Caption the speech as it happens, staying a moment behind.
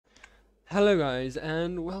Hello guys,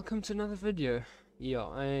 and welcome to another video. Yeah,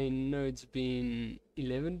 I know it's been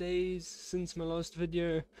 11 days since my last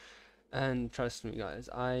video, and trust me guys,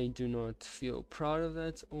 I do not feel proud of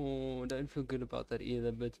that or don't feel good about that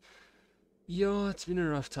either, but yeah, it's been a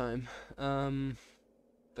rough time.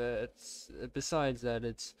 But besides that,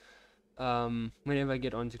 it's whenever I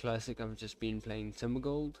get onto Classic, I've just been playing Timber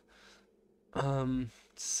Gold.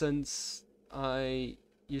 Since I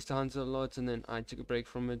used to hunt a lot and then I took a break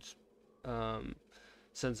from it, um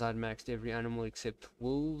since I'd maxed every animal except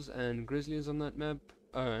wolves and grizzlies on that map.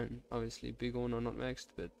 And obviously bighorn are not maxed,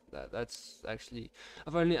 but that's actually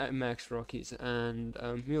I've only maxed rockies and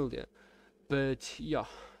mule deer. But yeah,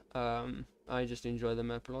 I just enjoy the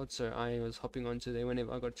map a lot, so I was hopping onto there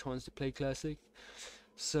whenever I got a chance to play classic.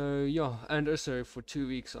 So yeah, and also for 2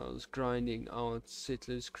 weeks I was grinding out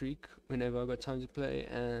Settlers Creek whenever I got time to play,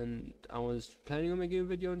 and I was planning on making a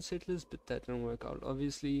video on Settlers, but that didn't work out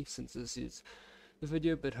obviously since this is the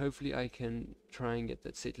video, but hopefully I can try and get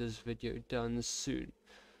that Settlers video done soon.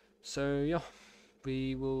 So yeah,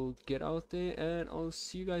 we will get out there and I'll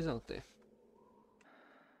see you guys out there.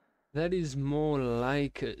 That is more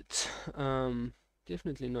like it.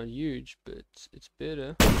 Definitely not huge, but it's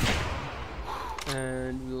better.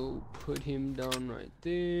 And we'll put him down right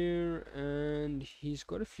there, and he's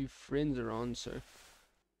got a few friends around, so I'm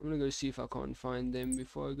gonna go see if I can't find them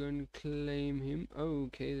before I go and claim him. Oh,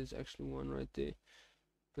 okay, there's actually one right there,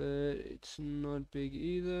 but it's not big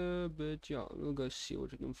either. But yeah, we'll go see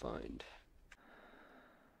what we can find.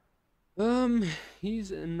 Um, he's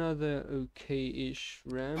another okay-ish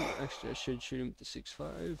ram. Actually, I should shoot him with the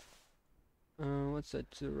 6.5. What's that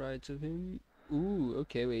to the right of him? Ooh,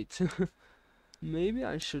 okay, wait. Maybe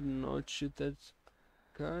I should not shoot that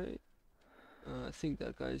guy. I think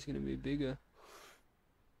that guy is gonna be bigger.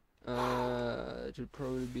 It would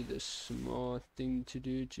probably be the smart thing to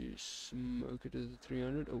do to smoke it at the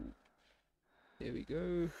 300. Oh, there we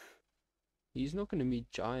go. He's not gonna be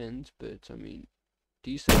giant, but I mean,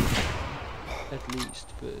 decent at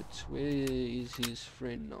least. But where is his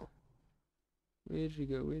friend now? Where did he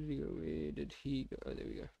go? Where did he go? Where did he go? Oh, there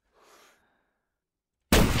we go.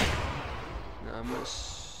 I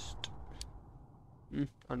missed.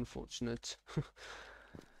 Unfortunate.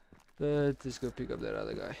 But let's go pick up that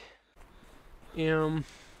other guy. I'm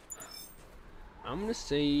gonna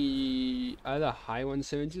say either high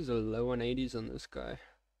 170s or low 180s on this guy.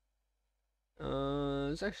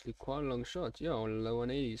 It's actually quite a long shot. Yeah, on low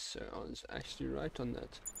 180s, so I was actually right on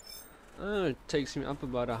that. It takes me up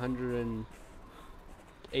about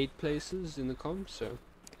 108 places in the comp, so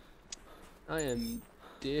I am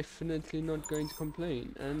definitely not going to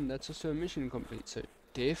complain. And that's also a mission complete, so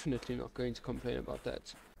definitely not going to complain about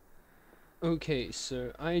that. Okay,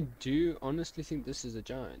 so I do honestly think this is a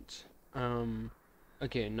giant.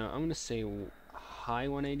 Okay, no, I'm gonna say high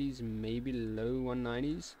 180s, maybe low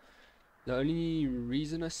 190s. The only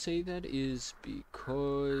reason I say that is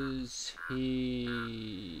because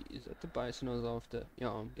he is that the bison I was after.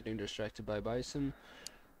 Yeah, I'm getting distracted by bison.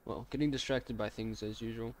 Well, getting distracted by things as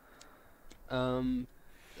usual. I'm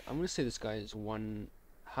gonna say this guy is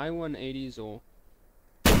high 180s or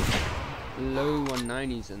low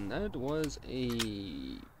 190s, and that was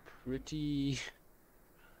a pretty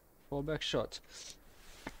far back shot.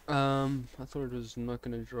 I thought it was not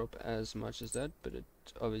gonna drop as much as that, but it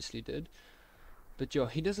obviously did. But yeah,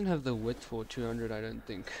 he doesn't have the width for 200, I don't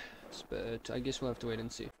think. But I guess we'll have to wait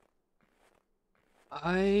and see.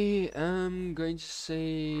 I am going to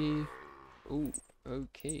say, oh,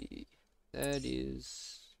 okay, that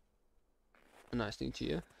is a nice thing to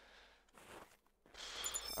hear.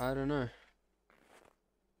 I don't know.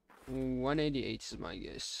 188 is my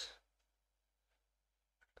guess.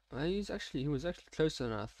 He was actually closer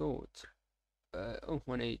than I thought. Oh,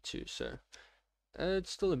 182, so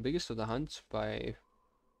it's still the biggest of the hunt by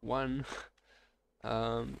one.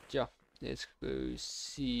 Yeah, let's go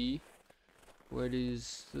see what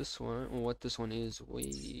is this one, or what this one is.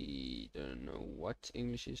 We don't know what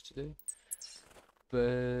English is today,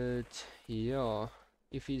 but yeah,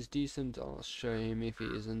 if he's decent I'll show him, if he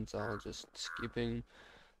isn't I'll just skip him.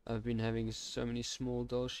 I've been having so many small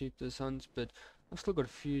Dall sheep this hunt, but I've still got a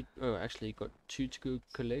few. Oh, actually got two to go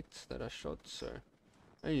collect that I shot, so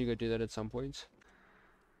I need to go do that at some point.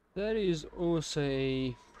 That is also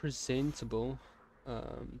a presentable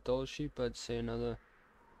Dall sheep. I'd say another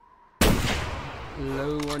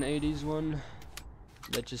low 180s one.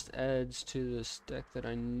 That just adds to the stack that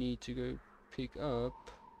I need to go pick up.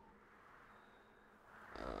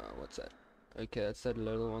 What's that? Okay, that's that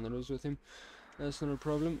little one that was with him. That's not a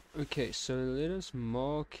problem. Okay, so let us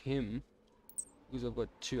mark him because I've got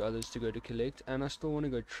 2 others to go to collect, and I still want to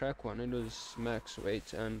go track one. It was max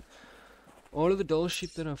weight, and all of the Dall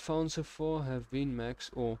sheep that I've found so far have been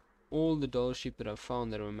max, or all the Dall sheep that I've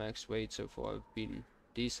found that were max weight so far have been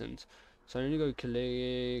decent. So I need to go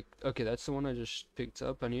collect. Okay, that's the one I just picked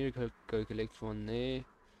up. I need to go collect one there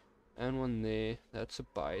and one there. That's a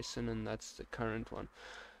bison, and that's the current one.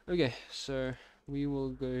 Okay, so we will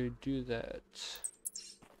go do that.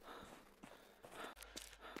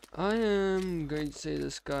 I am going to say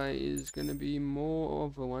this guy is going to be more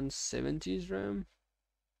of a 170s RAM.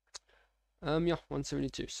 Yeah,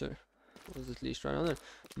 172, so was at least right on that.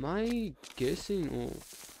 My guessing, or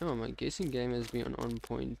no, my guessing game has been on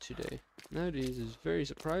point today. That is very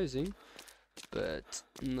surprising, but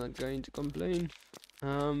I'm not going to complain.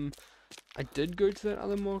 I did go to that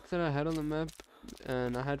other mark that I had on the map,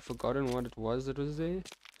 and I had forgotten what it was that was there.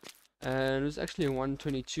 And it was actually a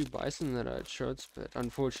 122 bison that I had shot, but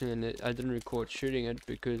unfortunately I didn't record shooting it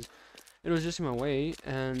because it was just in my way,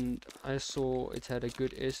 and I saw it had a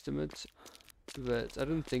good estimate, but I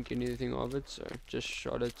didn't think anything of it, so just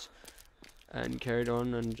shot it and carried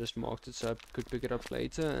on and just marked it so I could pick it up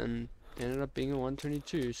later, and it ended up being a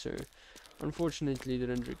 122, so unfortunately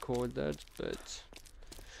didn't record that. But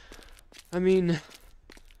I mean,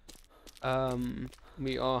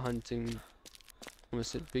 we are hunting,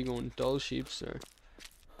 almost said bighorn Dall sheep, so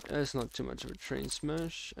that's not too much of a train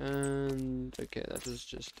smash. And okay, that was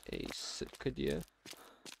just a Sitka deer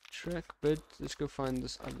track, but let's go find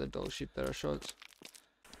this other Dall sheep that I shot.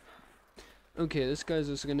 Okay, this guy's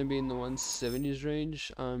also going to be in the 170s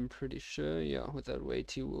range, I'm pretty sure. Yeah, with that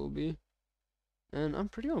weight he will be. And I'm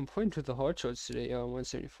pretty on point with the hard shots today. Yeah,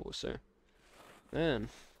 174, so man,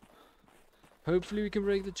 hopefully we can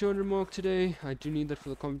break the 200 mark today. I do need that for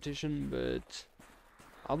the competition, but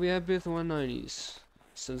I'll be happy with the 190s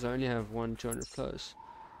since I only have one 200 plus.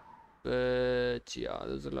 But yeah,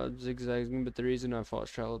 there's a lot of zigzagging, but the reason I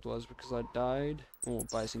fast traveled was because I died, or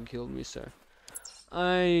bison killed me, so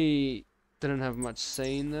I didn't have much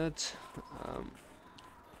say in that.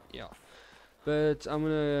 Yeah, but I'm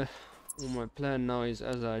gonna, well, my plan now is,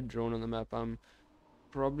 as I drawn on the map, I'm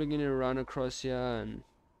probably gonna run across here and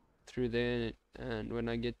through there, and when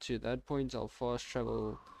I get to that point I'll fast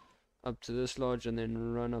travel up to this lodge and then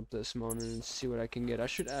run up this mountain and see what I can get. I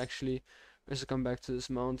should actually also come back to this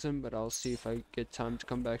mountain, but I'll see if I get time to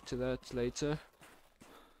come back to that later.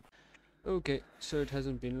 Okay, so it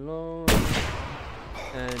hasn't been long,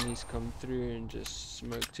 and he's come through and just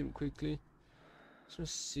smoked him quickly.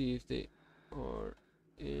 Let's see if there are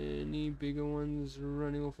any bigger ones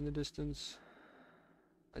running off in the distance.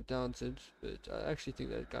 I doubt it, but I actually think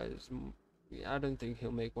that guy is... I don't think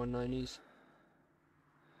he'll make 190s.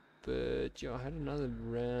 But yeah, I had another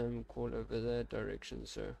ram call over that direction,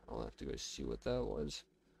 so I'll have to go see what that was.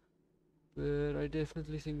 But I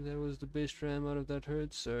definitely think that was the best ram out of that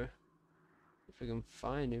herd, so if I can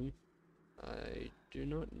find him. I do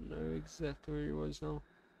not know exactly where he was now.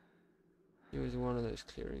 He was in one of those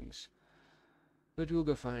clearings. But we'll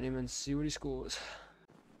go find him and see what he scores.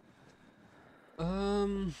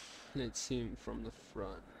 Let's see him from the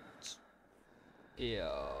front. Yeah,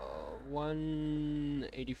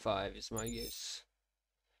 185 is my guess.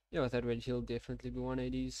 Yeah, with that weight he'll definitely be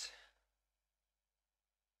 180s.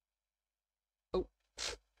 Oh,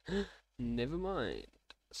 never mind.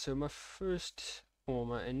 So my first, or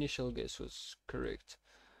my initial guess was correct.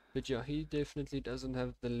 But yeah, he definitely doesn't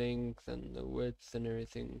have the length and the width and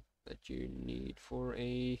everything that you need for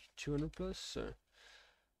a 200 plus, so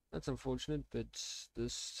that's unfortunate, but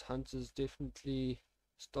this hunt has definitely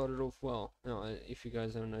started off well. Now, if you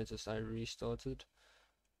guys haven't noticed, I restarted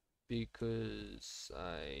because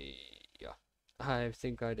I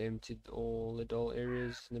think I'd emptied all the Dall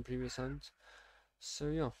areas in the previous hunt. So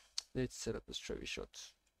yeah, let's set up this trophy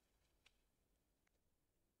shot.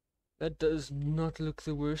 That does not look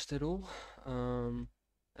the worst at all.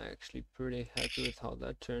 Actually pretty happy with how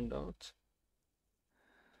that turned out.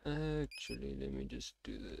 Actually, let me just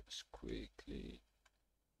do this quickly.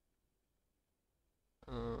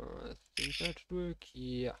 I think that would work.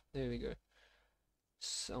 Yeah, there we go.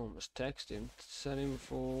 So I almost taxed him. Set him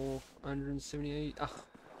for 178.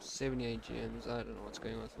 78 gems. I don't know what's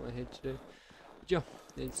going on with my head today. But yeah,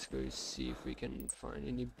 let's go see if we can find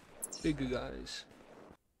any bigger guys.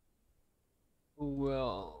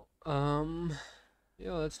 Well,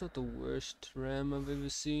 yeah, that's not the worst ram I've ever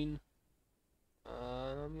seen.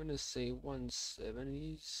 I'm gonna say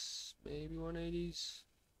 170s, maybe 180s.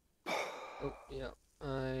 Oh, yeah,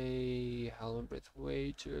 I held my breath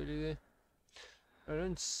way too early there. I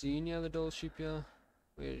don't see any other Dall sheep here.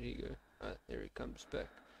 Where did he go? There he comes back.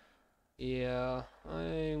 Yeah,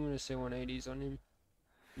 I'm gonna say 180s on him.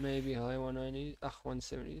 maybe high 190s,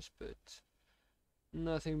 170s, but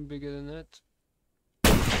nothing bigger than that.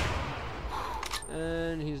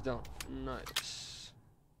 And he's down. Nice.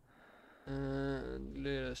 And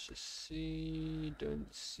let us just see.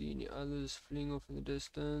 Don't see any others fleeing off in the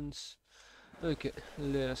distance. Okay,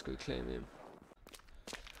 let us go claim him.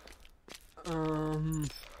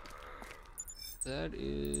 That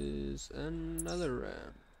is another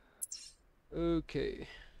ram. Okay,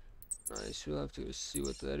 nice. We'll have to see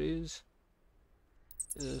what that is.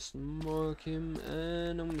 Just mark him,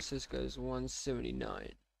 and I'm gonna say this guy's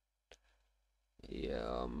 179.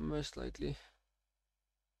 Yeah, most likely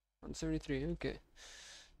 173. Okay,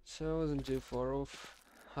 so I wasn't too far off.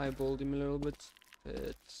 Highballed him a little bit, but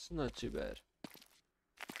it's not too bad.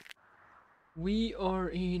 We are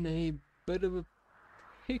in a bit of a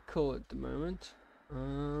pickle at the moment.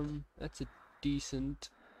 That's a decent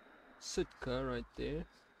Sitka right there.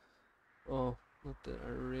 Oh, not that I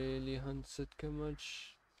really hunt Sitka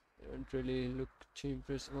much. They don't really look too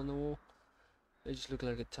impressive on the wall. They just look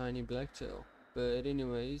like a tiny blacktail. But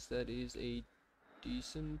anyways, that is a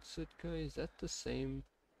decent Sitka. Is that the same?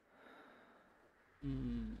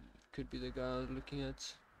 Could be the guy I was looking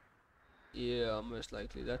at. Yeah, most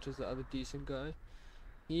likely. That was the other decent guy.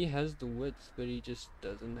 He has the width, but he just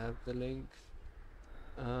doesn't have the length.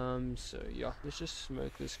 So yeah, let's just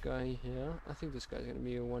smoke this guy here. I think this guy's gonna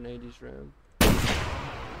be a 180s ram.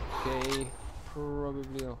 Okay,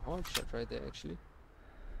 probably a hard shot right there actually.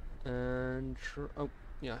 And oh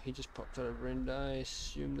yeah, he just popped out of render. I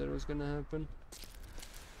assumed that was gonna happen.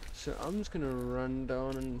 So I'm just gonna run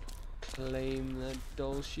down and claim that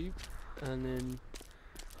Dall sheep, and then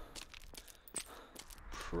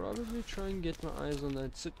probably try and get my eyes on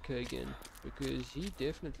that Sitka again, because he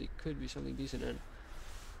definitely could be something decent. And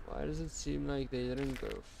why does it seem like they didn't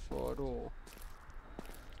go far at all?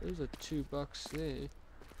 Those are $2 there.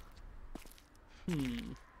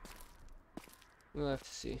 We'll have to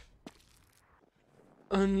see.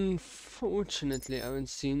 Unfortunately, I haven't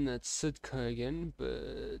seen that Sitka again,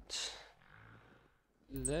 but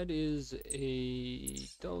that is a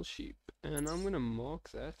Dall sheep, and I'm gonna mark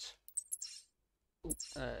that. Oh,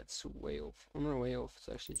 it's way off. I'm not way off, it's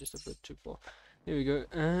actually just a bit too far. There we go,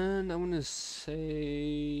 and I'm gonna say,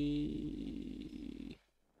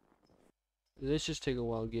 let's just take a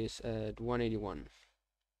wild guess at 181.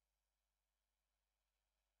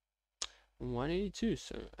 182,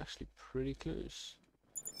 so actually pretty close.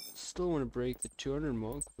 Still want to break the 200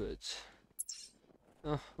 mark, but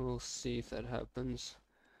we'll see if that happens.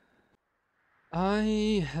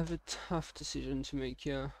 I have a tough decision to make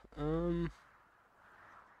here.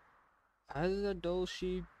 Either that Dall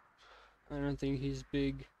sheep, I don't think he's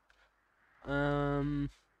big.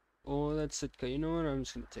 Or that Sitka. You know what? I'm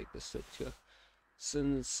just gonna take the Sitka,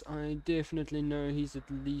 since I definitely know he's at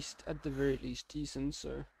the very least, decent.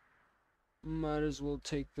 So might as well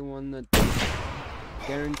take the one that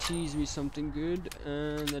guarantees me something good.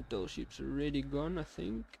 And that Dall sheep's already gone, I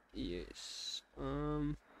think. Yes.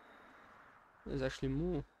 There's actually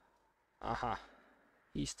more. Aha,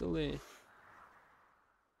 he's still there.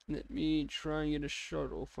 Let me try and get a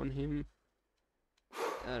shot off on him.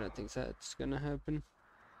 I don't think that's gonna happen.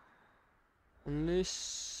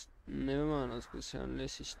 Unless, never mind, I was gonna say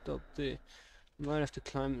unless he stopped there. Might have to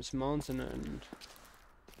climb this mountain and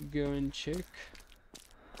go and check.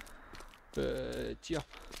 But yeah,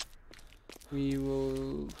 we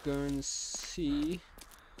will go and see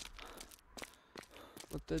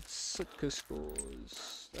what that Sitka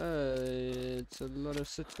scores. It's a lot of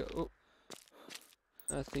Sitka. Oh,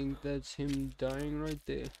 I think that's him dying right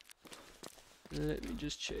there. Let me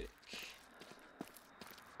just check.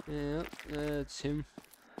 Yeah, that's him.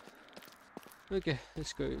 Okay,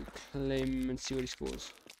 let's go claim him and see what he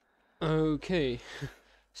scores. Okay,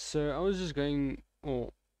 so I was just going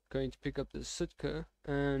to pick up the Sitka,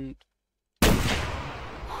 and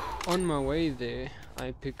on my way there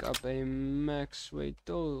I pick up a max weight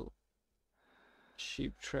Dall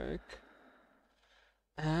sheep track,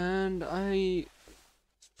 and I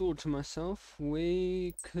thought to myself,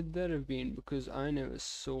 where could that have been? Because I never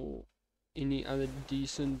saw any other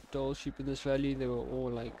decent Dall sheep in this valley. They were all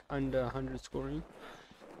like under 100 scoring,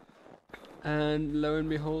 and lo and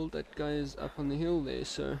behold, that guy is up on the hill there.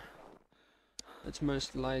 So that's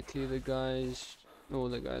most likely the guy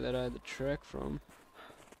that I had the track from,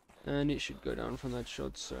 and it should go down from that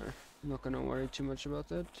shot. So I'm not gonna worry too much about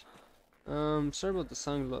that. Sorry about the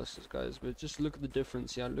sunglasses, guys, but just look at the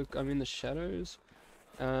difference. Yeah, look, I'm in the shadows,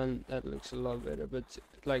 and that looks a lot better. But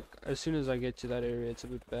like as soon as I get to that area, it's a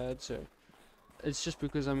bit bad. So it's just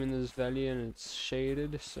because I'm in this valley and it's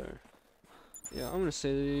shaded. So yeah, I'm gonna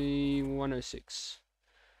say 106.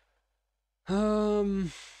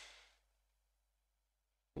 Um,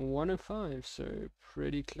 105, so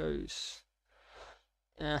pretty close.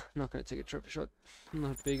 Not gonna take a trophy shot.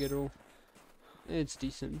 Not big at all. It's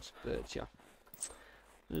decent, but yeah.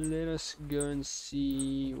 Let us go and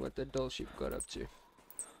see what the Dall sheep got up to.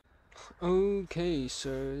 Okay, so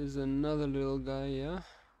there's another little guy here.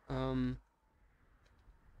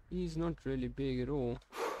 He's not really big at all.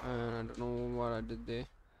 And I don't know what I did there.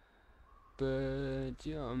 But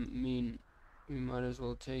yeah, I mean, we might as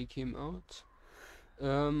well take him out.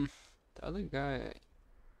 The other guy,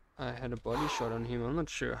 I had a body shot on him. I'm not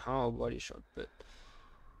sure how a body shot, but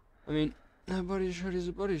I mean, a body shot is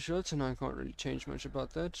a body shot, and I can't really change much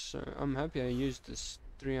about that. So I'm happy I used this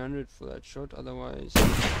 300 for that shot. Otherwise,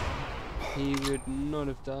 he would not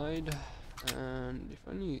have died. And if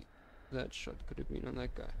only that shot could have been on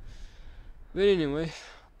that guy. But anyway,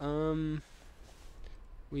 we're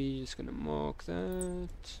just gonna mark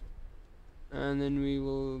that, and then we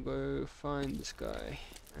will go find this guy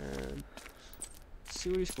and see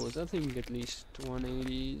what he scores. I think at least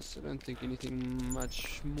 180s. I don't think anything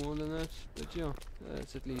much more than that, but yeah,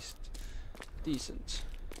 that's at least decent.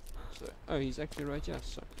 So, oh, he's actually right here,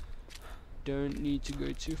 so don't need to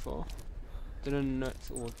go too far.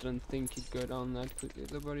 Didn't think he'd go down that quickly,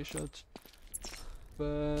 the body shot.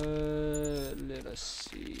 But let us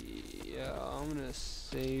see. Yeah, I'm gonna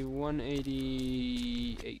say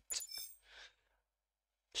 188.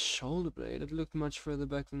 Shoulder blade. It looked much further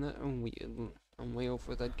back than that. Oh, I'm way off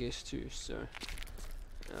with that guess too. So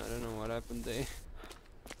I don't know what happened there.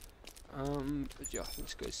 But yeah,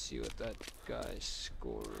 let's go see what that guy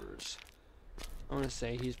scores. I want to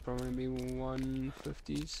say he's probably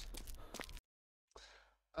 150s.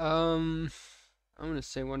 I'm gonna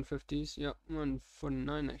say 150s. Yep,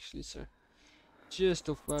 149 actually. So just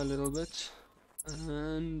off by a little bit.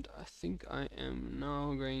 And I think I am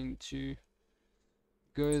now going to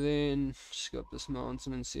go there and just go up this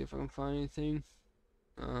mountain and see if I can find anything.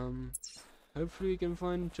 Hopefully we can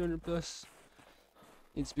find 200 plus.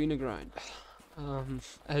 It's been a grind,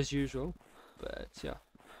 as usual, but yeah,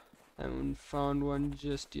 I haven't found one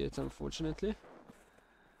just yet, unfortunately.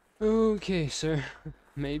 Okay, so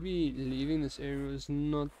maybe leaving this area was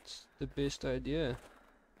not the best idea.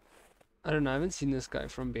 I don't know, I haven't seen this guy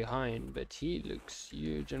from behind, but he looks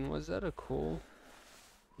huge. And was that a call?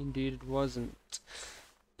 Indeed it wasn't.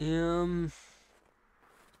 This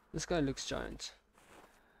guy looks giant.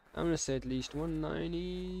 I'm gonna say at least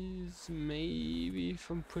 190s, maybe if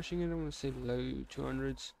I'm pushing it. I'm gonna say low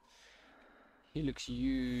 200s. He looks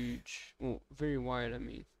huge. Well, very wide, I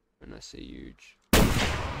mean, when I say huge.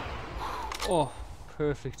 Oh,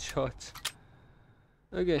 perfect shot.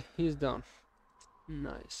 Okay, he's down.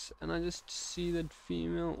 Nice. And I just see that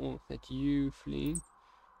female, or that ewe fleeing.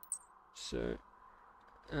 So,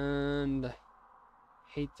 and I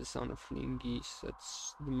hate the sound of fleeing geese.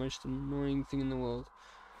 That's the most annoying thing in the world.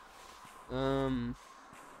 But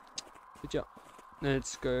yeah,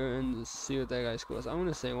 let's go and see what that guy scores. I'm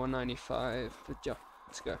gonna say 195, but yeah,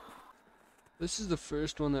 let's go. This is the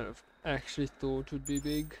first one that I've actually thought would be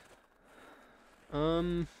big.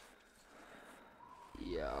 Yeah,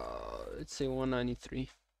 let's say 193.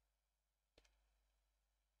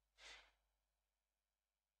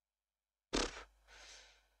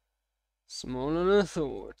 Smaller than I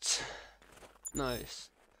thought. Nice.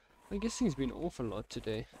 I'm guessing it's been off a lot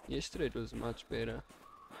today. Yesterday it was much better.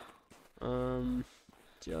 Yeah,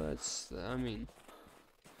 that's, I mean,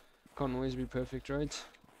 can't always be perfect, right?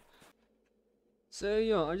 So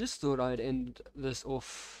yeah, I just thought I'd end this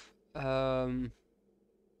off,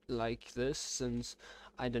 like this, since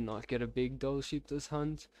I did not get a big Dall sheep this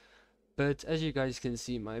hunt. But as you guys can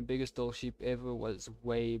see, my biggest Dall sheep ever was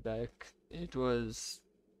way back. It was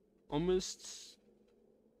almost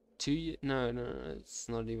 2 years, no, it's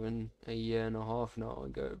not even a year and a half now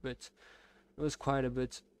ago, but it was quite a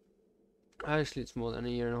bit. Actually, it's more than a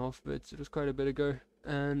year and a half, but it was quite a bit ago,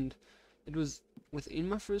 and it was within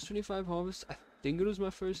my first 25 harvest. I think it was my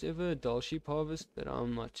first ever Dall sheep harvest, but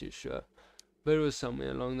I'm not too sure. But it was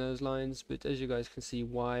somewhere along those lines. But as you guys can see,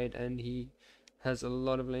 wide, and he has a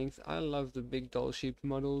lot of length. I love the big Dall sheep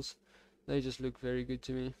models. They just look very good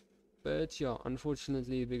to me. But yeah,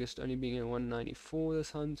 unfortunately, the biggest only being at 194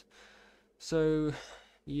 this hunt. So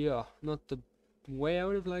yeah, not the way I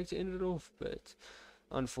would have liked to end it off, but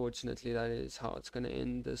unfortunately that is how it's going to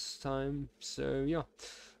end this time. So yeah,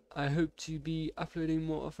 I hope to be uploading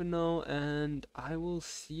more often now, and I will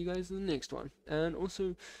see you guys in the next one. And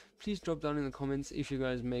also, please drop down in the comments if you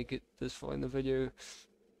guys make it this far in the video,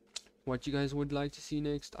 what you guys would like to see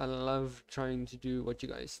next. I love trying to do what you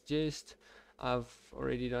guys suggest. I've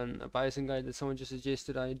already done a bison guide that someone just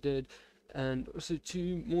suggested I did, and also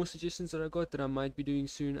 2 more suggestions that I got that I might be doing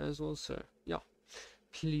soon as well. So yeah,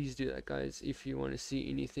 please do that, guys, if you want to see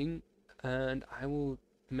anything, and I will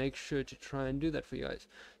make sure to try and do that for you guys.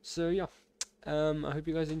 So yeah, I hope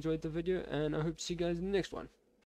you guys enjoyed the video, and I hope to see you guys in the next one.